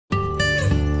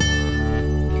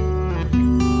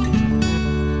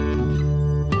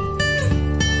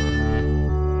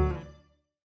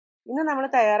ഇന്ന് നമ്മൾ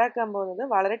തയ്യാറാക്കാൻ പോകുന്നത്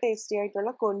വളരെ ടേസ്റ്റി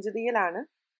ആയിട്ടുള്ള കൊഞ്ചു തീയലാണ്.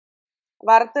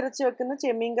 വറുത്തരച്ച് വെക്കുന്ന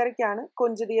ചെമ്മീൻ കറിക്കാണ്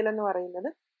കൊഞ്ചു തീയൽ എന്ന് പറയുന്നത്.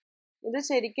 ഇത്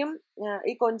ശരിക്കും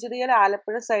ഈ കൊഞ്ചു തീയൽ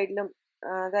ആലപ്പുഴ സൈഡിലും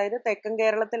അതായത് തെക്കൻ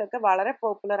കേരളത്തിലൊക്കെ വളരെ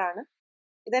പോപ്പുലർ ആണ്.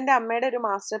 ഇതെൻ്റെ അമ്മയുടെ ഒരു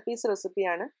മാസ്റ്റർ പീസ്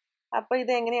റെസിപ്പിയാണ്. അപ്പോൾ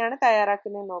ഇത് എങ്ങനെയാണ്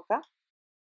തയ്യാറാക്കുന്നതെന്ന് നോക്കാം.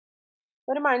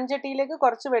 ഒരു മൺചട്ടിയിലേക്ക്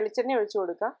കുറച്ച് വെളിച്ചെണ്ണ ഒഴിച്ചു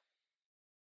കൊടുക്കാം.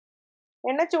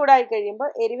 എണ്ണ ചൂടായി കഴിയുമ്പോൾ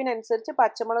എരിവിനനുസരിച്ച്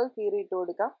പച്ചമുളക് കീറിയിട്ട്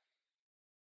കൊടുക്കാം.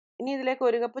 ഇനി ഇതിലേക്ക്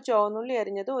 1 കപ്പ് ചുവന്നുള്ളി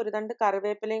അരിഞ്ഞത്, 1 തണ്ട്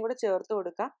കറിവേപ്പിലയും കൂടെ ചേർത്ത്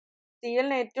കൊടുക്കാം.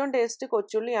 തീയലിന് ഏറ്റവും ടേസ്റ്റ്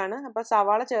കൊച്ചുള്ളിയാണ്, അപ്പോൾ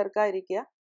സവാള ചേർക്കാതിരിക്കുക.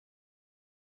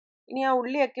 ഇനി ആ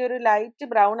ഉള്ളിയൊക്കെ ഒരു ലൈറ്റ്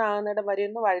ബ്രൗൺ ആകുന്നിടം വരെ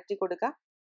ഒന്ന് വഴറ്റി കൊടുക്കാം.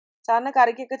 സാധാരണ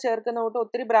കറിക്കൊക്കെ ചേർക്കുന്ന കൂട്ട്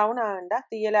ഒത്തിരി ബ്രൗൺ ആകണ്ട,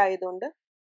 തീയലായതുകൊണ്ട്.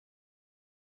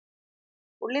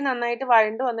 ഉള്ളി നന്നായിട്ട്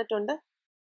വഴണ്ടു വന്നിട്ടുണ്ട്.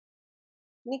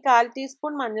 ഇനി 1/4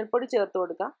 ടീസ്പൂൺ മഞ്ഞൾപ്പൊടി ചേർത്ത്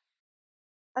കൊടുക്കാം.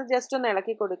 അത് ജസ്റ്റ് ഒന്ന്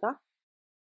ഇളക്കി കൊടുക്കാം.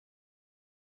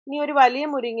 ഇനി ഒരു വലിയ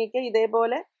മുരിങ്ങയ്ക്ക്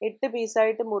ഇതേപോലെ 8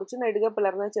 പീസായിട്ട് മുറിച്ച് നെടുകെ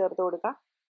പിളർന്ന് ചേർത്ത് കൊടുക്കാം.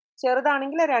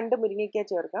 ചെറുതാണെങ്കിൽ 2 മുരിങ്ങയ്ക്ക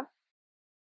ചേർക്കാം.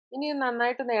 ഇനി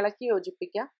നന്നായിട്ടൊന്ന് ഇളക്കി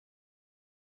യോജിപ്പിക്കാം.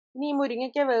 ഇനി ഈ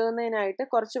മുരിങ്ങയ്ക്ക വേകുന്നതിനായിട്ട്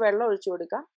കുറച്ച് വെള്ളം ഒഴിച്ചു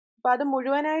കൊടുക്കാം. അപ്പോൾ അത്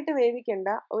മുഴുവനായിട്ട് വേവിക്കേണ്ട,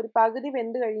 ഒരു പകുതി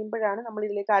വെന്ത് കഴിയുമ്പോഴാണ് നമ്മൾ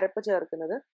ഇതിലേക്ക് അരപ്പ്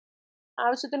ചേർക്കുന്നത്.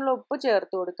 ആവശ്യത്തിനുള്ള ഉപ്പ്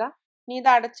ചേർത്ത് കൊടുക്കാം. ഇനി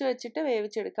ഇത് അടച്ചു വെച്ചിട്ട്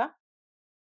വേവിച്ചെടുക്കാം.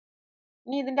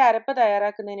 ഇനി ഇതിൻ്റെ അരപ്പ്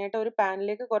തയ്യാറാക്കുന്നതിനായിട്ട് ഒരു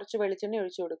പാനിലേക്ക് കുറച്ച് വെളിച്ചെണ്ണ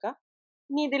ഒഴിച്ചു കൊടുക്കാം.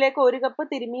 ഇനി ഇതിലേക്ക് 1 കപ്പ്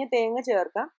തിരുമിയ തേങ്ങ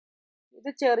ചേർക്കാം. ഇത്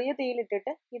ചെറിയ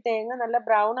തീയിലിട്ടിട്ട് ഈ തേങ്ങ നല്ല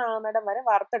ബ്രൗൺ ആകുന്നിടം വരെ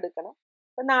വറുത്തെടുക്കണം.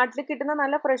 ഇപ്പം നാട്ടിൽ കിട്ടുന്ന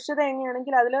നല്ല ഫ്രഷ്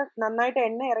തേങ്ങയാണെങ്കിൽ അതിൽ നന്നായിട്ട്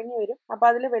എണ്ണ ഇറങ്ങി വരും. അപ്പോൾ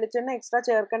അതിൽ വെളിച്ചെണ്ണ എക്സ്ട്രാ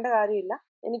ചേർക്കേണ്ട കാര്യമില്ല.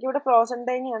 എനിക്കിവിടെ ഫ്രോസൺ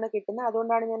തേങ്ങയാണ് കിട്ടുന്നത്,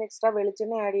 അതുകൊണ്ടാണ് ഞാൻ എക്സ്ട്രാ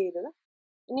വെളിച്ചെണ്ണ ആഡ് ചെയ്തത്.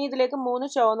 ഇനി ഇതിലേക്ക്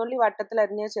 3 ചുവന്നുള്ളി വട്ടത്തിൽ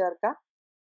അരിഞ്ഞത് ചേർക്കാം.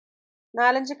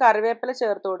 4-5 കറിവേപ്പില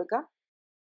ചേർത്ത് കൊടുക്കാം.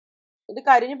 ഇത്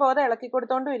കരിഞ്ഞു പോകാതെ ഇളക്കി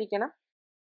കൊടുത്തോണ്ടും ഇരിക്കണം.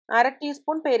 1/2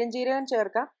 ടീസ്പൂൺ പെരുംജീരകം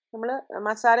ചേർക്കാം. നമ്മൾ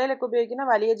മസാലയിലൊക്കെ ഉപയോഗിക്കുന്ന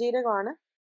വലിയ ജീരകമാണ്.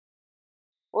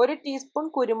 1 ടീസ്പൂൺ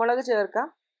കുരുമുളക് ചേർക്കാം.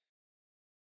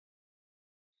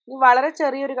 ഇനി വളരെ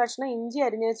ചെറിയൊരു കഷ്ണം ഇഞ്ചി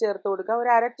അരിഞ്ഞത് ചേർത്ത് കൊടുക്കാം. ഒരു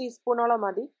 1/2 ടീസ്പൂണോളം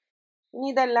മതി. ഇനി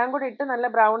ഇതെല്ലാം കൂടി ഇട്ട് നല്ല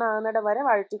ബ്രൗൺ ആകുന്നിടം വരെ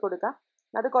വഴറ്റി കൊടുക്കാം.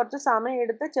 അത് കുറച്ച് സമയം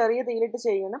എടുത്ത് ചെറിയ തീയിലിട്ട്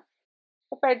ചെയ്യണം.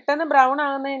 അപ്പോൾ പെട്ടെന്ന് ബ്രൗൺ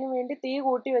ആകുന്നതിന് വേണ്ടി തീ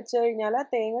കൂട്ടി വെച്ച് കഴിഞ്ഞാൽ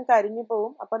തേങ്ങ കരിഞ്ഞു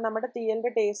പോവും. അപ്പം നമ്മുടെ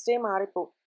തീയലിൻ്റെ ടേസ്റ്റേ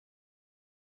മാറിപ്പോവും.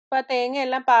 അപ്പോൾ ആ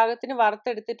തേങ്ങയെല്ലാം പാകത്തിന്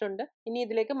വറുത്തെടുത്തിട്ടുണ്ട്. ഇനി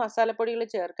ഇതിലേക്ക് മസാലപ്പൊടികൾ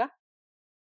ചേർക്കാം.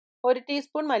 1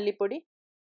 ടീസ്പൂൺ മല്ലിപ്പൊടി.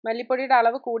 മല്ലിപ്പൊടിയുടെ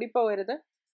അളവ് കൂടിപ്പോകരുത്.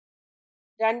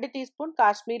 2 ടീസ്പൂൺ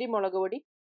കാശ്മീരി മുളക് പൊടി.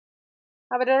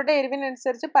 അവരവരുടെ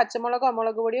എരിവിനനുസരിച്ച് പച്ചമുളകോ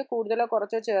മുളക് പൊടിയോ കൂടുതലോ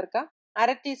കുറച്ചോ ചേർക്കാം.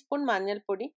 1/2 ടീസ്പൂൺ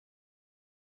മഞ്ഞൾപ്പൊടി.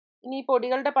 ഇനി ഈ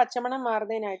പൊടികളുടെ പച്ചമണം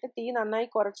മാറുന്നതിനായിട്ട് തീ നന്നായി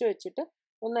കുറച്ച് വെച്ചിട്ട്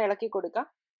ഒന്ന് ഇളക്കി കൊടുക്കാം.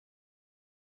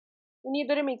 ഇനി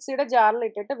ഇതൊരു മിക്സിയുടെ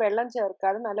ജാറിലിട്ടിട്ട് വെള്ളം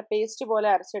ചേർക്കാതെ നല്ല പേസ്റ്റ് പോലെ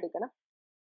അരച്ചെടുക്കണം.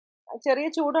 ചെറിയ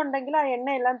ചൂടുണ്ടെങ്കിൽ ആ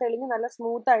എണ്ണയെല്ലാം തെളിഞ്ഞ് നല്ല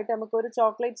സ്മൂത്തായിട്ട് നമുക്കൊരു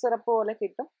ചോക്ലേറ്റ് സിറപ്പ് പോലെ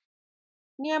കിട്ടും.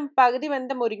 ഇനി ആ പകുതി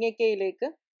വെന്ത മുരിങ്ങയ്ക്കയിലേക്ക്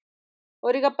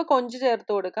 1 കപ്പ് കൊഞ്ച്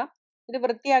ചേർത്ത് കൊടുക്കാം. ഇത്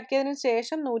വൃത്തിയാക്കിയതിന്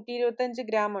ശേഷം 125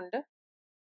 ഗ്രാം ഉണ്ട്.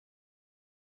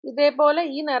 ഇതേപോലെ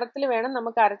ഈ നിറത്തിൽ വേണം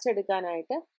നമുക്ക്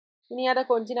അരച്ചെടുക്കാനായിട്ട്. ഇനി അത്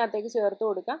കൊഞ്ചിനകത്തേക്ക് ചേർത്ത്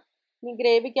കൊടുക്കാം. ഇനി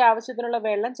ഗ്രേവിക്ക് ആവശ്യത്തിനുള്ള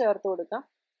വെള്ളം ചേർത്ത് കൊടുക്കാം.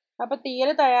 അപ്പോൾ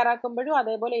തീയൽ തയ്യാറാക്കുമ്പോഴും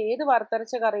അതേപോലെ ഏത്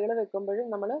വറുത്തരച്ച കറികൾ വെക്കുമ്പോഴും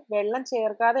നമ്മൾ വെള്ളം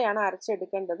ചേർക്കാതെയാണ്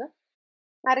അരച്ചെടുക്കേണ്ടത്.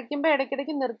 അരയ്ക്കുമ്പോൾ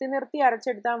ഇടയ്ക്കിടയ്ക്ക് നിർത്തി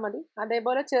അരച്ചെടുത്താൽ മതി.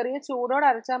 അതേപോലെ ചെറിയ ചൂടോടെ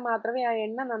അരച്ചാൽ മാത്രമേ ആ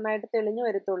എണ്ണ നന്നായിട്ട് തെളിഞ്ഞു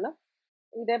വരത്തുള്ളൂ.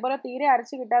 ഇതേപോലെ തീരെ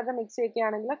അരച്ച് കിട്ടാത്ത മിക്സിയൊക്കെ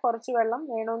ആണെങ്കിൽ കുറച്ച് വെള്ളം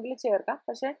വേണമെങ്കിൽ ചേർക്കാം,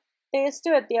 പക്ഷേ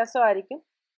ടേസ്റ്റ് വ്യത്യാസമായിരിക്കും.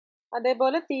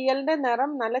 അതേപോലെ തീയലിൻ്റെ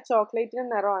നിറം നല്ല ചോക്ലേറ്റിൻ്റെ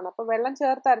നിറമാണ്. അപ്പോൾ വെള്ളം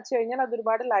ചേർത്ത് അരച്ച് കഴിഞ്ഞാൽ അത്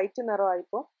ഒരുപാട് ലൈറ്റ്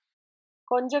നിറമായിപ്പോൾ.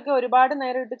 കൊഞ്ചൊക്കെ ഒരുപാട്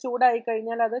നേരം ഇട്ട് ചൂടായി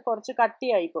കഴിഞ്ഞാൽ അത് കുറച്ച്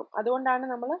കട്ടിയായിപ്പോൾ. അതുകൊണ്ടാണ്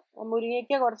നമ്മൾ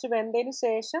മുരിങ്ങയ്ക്ക കുറച്ച് വെന്തതിന്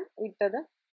ശേഷം ഇട്ടത്.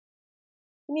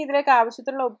 ഇനി ഇതിലേക്ക്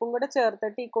ആവശ്യത്തിനുള്ള ഉപ്പും കൂടെ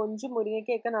ചേർത്തിട്ട് ഈ കൊഞ്ചും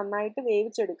മുരിങ്ങയ്ക്കയൊക്കെ നന്നായിട്ട്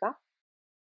വേവിച്ചെടുക്കാം.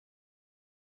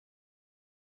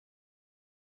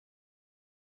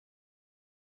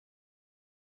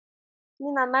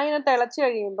 ഇനി നന്നായിട്ടൊന്ന് തിളച്ച്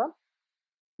കഴിയുമ്പോൾ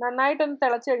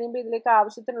ഇതിലേക്ക്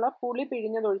ആവശ്യത്തിനുള്ള പുളി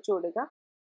പിഴിഞ്ഞത് ഒഴിച്ചു കൊടുക്കാം.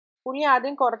 പുളി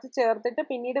ആദ്യം കുറച്ച് ചേർത്തിട്ട്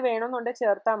പിന്നീട് വേണമെന്നുണ്ടെങ്കിൽ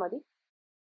ചേർത്താൽ മതി.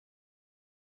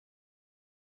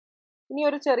 ഇനി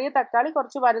ഒരു ചെറിയ തക്കാളി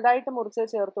കുറച്ച് വലുതായിട്ട്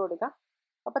മുറിച്ച് ചേർത്ത് കൊടുക്കാം.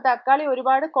 അപ്പോൾ തക്കാളി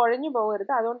ഒരുപാട് കുഴഞ്ഞു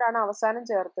പോകരുത്, അതുകൊണ്ടാണ് അവസാനം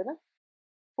ചേർത്തത്.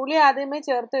 പുളി ആദ്യമേ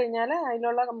ചേർത്ത് കഴിഞ്ഞാൽ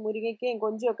അതിലുള്ള മുരിങ്ങയ്ക്കയും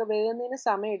കൊഞ്ചും ഒക്കെ വേകുന്നതിന്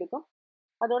സമയം എടുക്കും.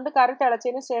 അതുകൊണ്ട് കറി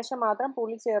തിളച്ചതിന് ശേഷം മാത്രം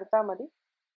പുളി ചേർത്താൽ മതി.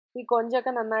 ഈ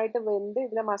കൊഞ്ചൊക്കെ നന്നായിട്ട് വെന്ത്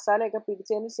ഇതിലെ മസാലയൊക്കെ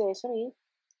പിടിച്ചതിന് ശേഷം ഈ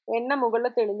എണ്ണ മുകളിൽ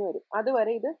തെളിഞ്ഞു വരും.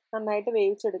 അതുവരെ ഇത് നന്നായിട്ട്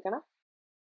വേവിച്ചെടുക്കണം.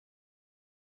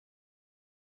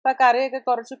 അപ്പോൾ കറിയൊക്കെ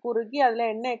കുറച്ച് കുറുകി അതിലെ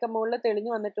എണ്ണയൊക്കെ മുകളിൽ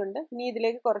തെളിഞ്ഞു വന്നിട്ടുണ്ട്. ഇനി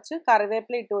ഇതിലേക്ക് കുറച്ച്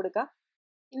കറിവേപ്പില ഇട്ട് കൊടുക്കാം.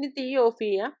 ഇനി തീ ഓഫ്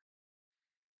ചെയ്യാം.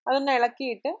 അതൊന്ന്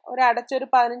ഇളക്കിയിട്ട് അടച്ചൊരു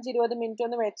 15-20 മിനിറ്റ്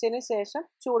ഒന്ന് വെച്ചതിന് ശേഷം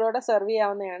ചൂടോടെ സെർവ്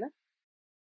ചെയ്യാവുന്നതാണ്.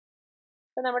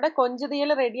 അപ്പോൾ നമ്മുടെ കൊഞ്ച്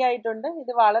തീയൽ റെഡി ആയിട്ടുണ്ട്.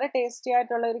 ഇത് വളരെ ടേസ്റ്റി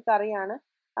ആയിട്ടുള്ള ഒരു കറിയാണ്.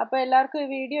 അപ്പോൾ എല്ലാവർക്കും ഈ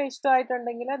വീഡിയോ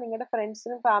ഇഷ്ടമായിട്ടുണ്ടെങ്കിൽ നിങ്ങളുടെ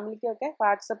ഫ്രണ്ട്സിനും ഫാമിലിക്കും ഒക്കെ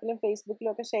വാട്സപ്പിലും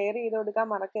ഫേസ്ബുക്കിലും ഒക്കെ ഷെയർ ചെയ്ത് കൊടുക്കാൻ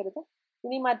മറക്കരുത്.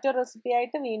 ഇനി മറ്റൊരു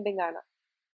റെസിപ്പിയായിട്ട് വീണ്ടും കാണാം.